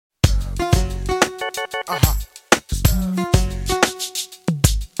Uh-huh.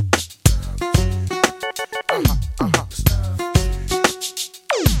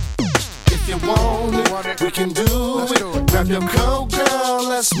 If you want it, we can do it. Grab your coat, girl,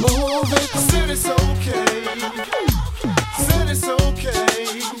 let's move it. Said it's okay. Said it's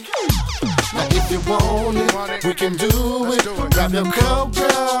okay. Now if you want it, we can do it. Grab your coat,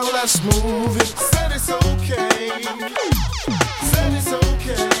 girl, let's move it. Said it's okay. Said it's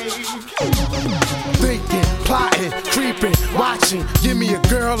okay. Thinking, plotting, creeping, watching. Give me a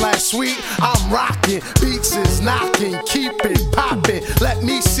girl that's sweet, I'm rocking. Beats is knocking, keep it popping. Let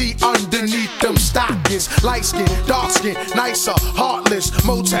me see underneath them stockings. Light skin, dark skin, nicer, heartless.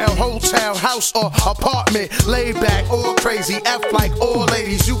 Motel, hotel, house or apartment. Laid back or crazy, F like all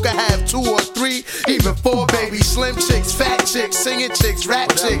ladies. You can have 2 or 3, even 4 babies. Slim chicks, fat chicks, singing chicks, rap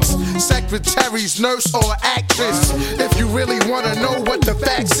chicks. Secretaries, nurse or actress. If you really wanna know what the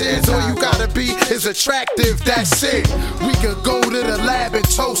facts is, all you gotta be is attractive, that's it. We could go to the lab and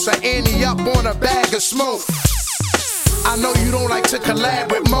toast an Annie up on a bag of smoke. I know you don't like to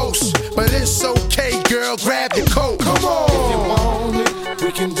collab with most, but it's okay, girl, grab your coat. Come on. If you want it,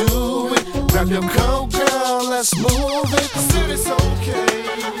 we can do it. Grab your coat, girl, let's move it. Said it's okay.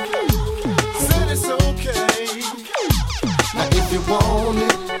 Said it's okay. Now if you want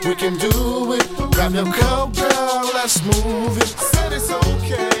it, we can do it. Grab your coat, girl, let's move it. Said it's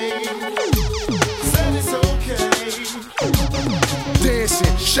okay. Said it's okay.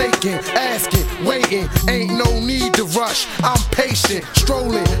 Dancing, shaking, asking, waiting, ain't no need to rush. I'm patient,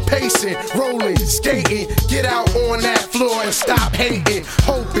 strolling, pacing, rolling, skating. Get out on that floor and stop hating.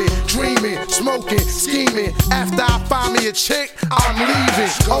 Hoping, dreaming, smoking, scheming. After I find me a chick, I'm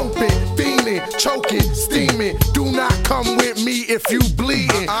leaving. Open, fiending, choking, steaming. Do not come with me if you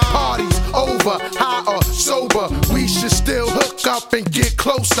bleeding. Parties over, high or sober. We should still hook up and get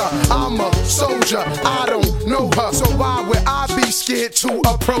closer. I'm a soldier, I don't know her, so why would I be scared to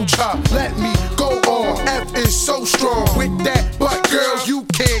approach her? Let me go on, F is so strong. With that butt, girl, you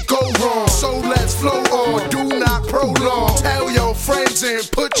can't go wrong. So let's flow on, do not prolong. Tell your friends and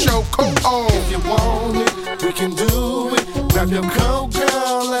put your coat on. If you want it, we can do it. Grab your coat,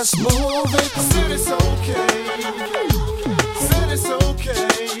 girl, let's move it. Said it's okay. Said it's okay.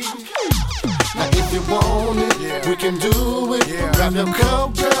 Now if you want it, we can do it. Grab your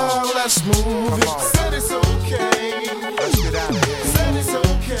coat, girl, let's move it. Said it's okay. Let's get out of here. Said it's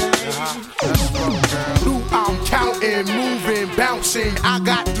okay. Let's go, girl. Blue, I'm counting, moving, bouncing. I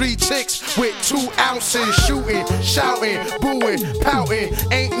got 3 chicks with 2 ounces. Shooting, shouting, booing, pouting.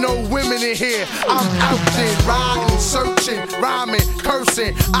 Ain't no women in here. I'm out there riding, searching, rhyming,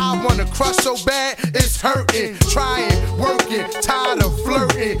 cursing. I wanna crush so bad, it's hurting. Trying, working, tired of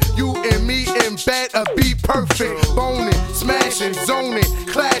flirting. You and me in bed, be perfect. Boning, smashing, zoning,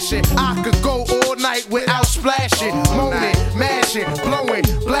 clashing. I could go all night without splashing. Moaning, mashing, blowing,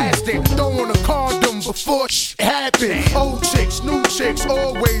 blasting. Throwing a condom before shit happen. Old chicks, new chicks,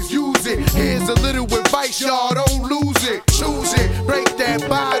 always use it. Here's a little advice, y'all, don't lose it. Choose it, break that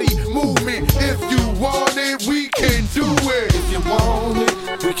body movement. If you want it, we can do it. If you want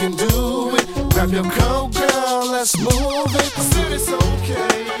it, we can do it. Grab your coat, girl, let's move it. Said it's okay.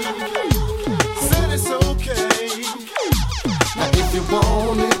 Said it's okay. Now if you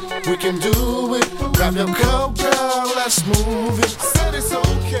want it, we can do it. Grab your coat, girl, let's move it. Said it's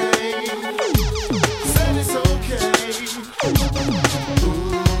okay.